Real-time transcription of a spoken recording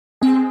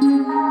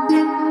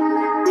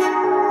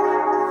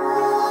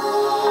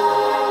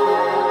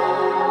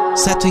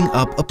Setting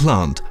up a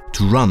plant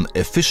to run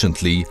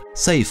efficiently,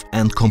 safe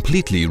and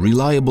completely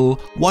reliable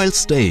while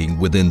staying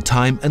within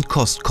time and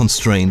cost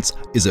constraints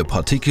is a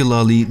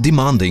particularly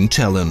demanding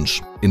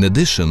challenge. In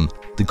addition,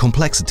 the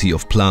complexity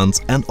of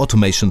plants and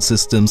automation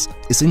systems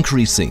is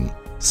increasing.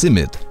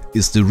 SIMIT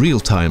is the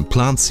real-time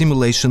plant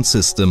simulation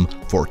system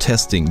for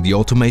testing the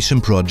automation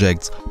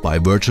projects by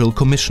virtual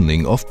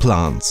commissioning of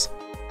plants.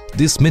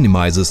 This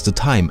minimizes the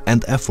time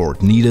and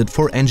effort needed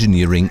for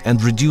engineering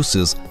and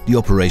reduces the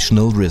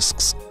operational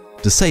risks.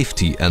 The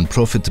safety and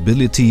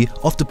profitability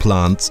of the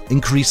plants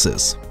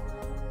increases.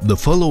 The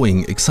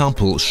following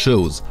example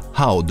shows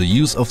how the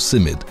use of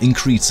SIMIT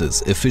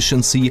increases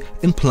efficiency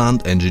in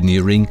plant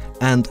engineering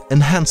and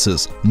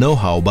enhances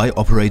know-how by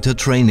operator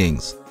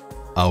trainings.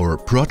 Our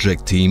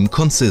project team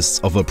consists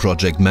of a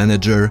project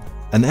manager,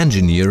 an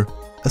engineer,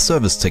 a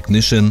service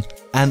technician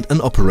and an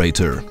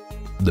operator.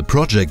 The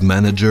project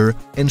manager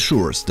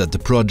ensures that the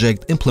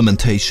project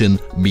implementation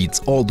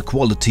meets all the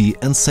quality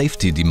and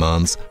safety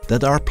demands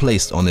that are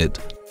placed on it,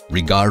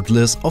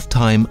 regardless of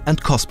time and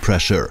cost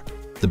pressure.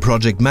 The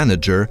project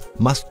manager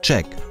must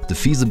check the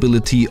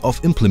feasibility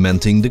of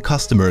implementing the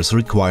customer's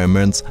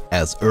requirements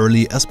as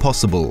early as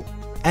possible.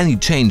 Any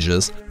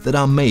changes that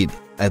are made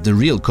at the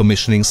real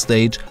commissioning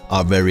stage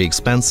are very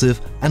expensive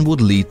and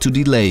would lead to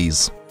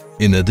delays.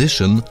 In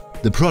addition,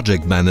 the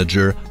project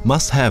manager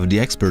must have the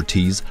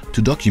expertise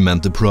to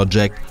document the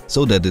project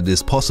so that it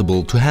is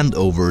possible to hand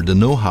over the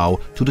know-how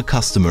to the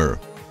customer.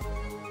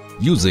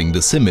 Using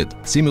the SIMIT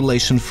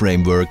Simulation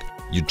Framework,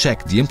 you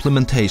check the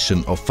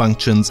implementation of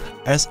functions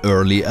as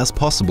early as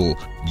possible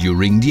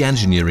during the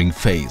engineering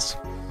phase.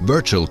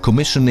 Virtual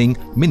commissioning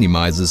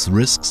minimizes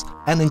risks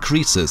and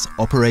increases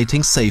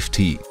operating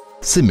safety.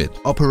 SIMIT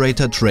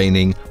operator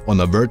training on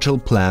a virtual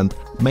plant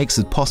makes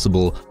it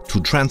possible to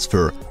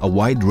transfer a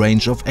wide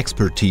range of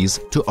expertise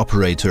to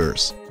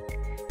operators.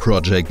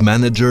 Project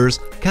managers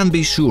can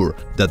be sure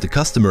that the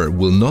customer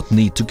will not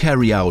need to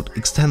carry out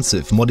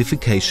extensive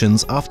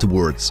modifications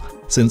afterwards,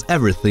 since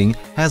everything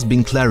has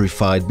been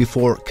clarified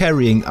before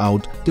carrying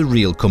out the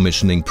real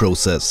commissioning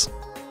process.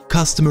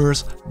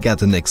 Customers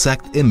get an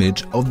exact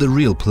image of the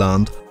real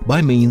plant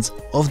by means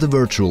of the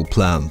virtual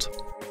plant.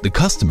 The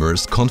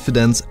customer's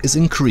confidence is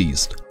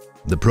increased.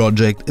 The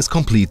project is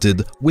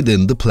completed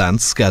within the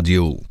planned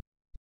schedule.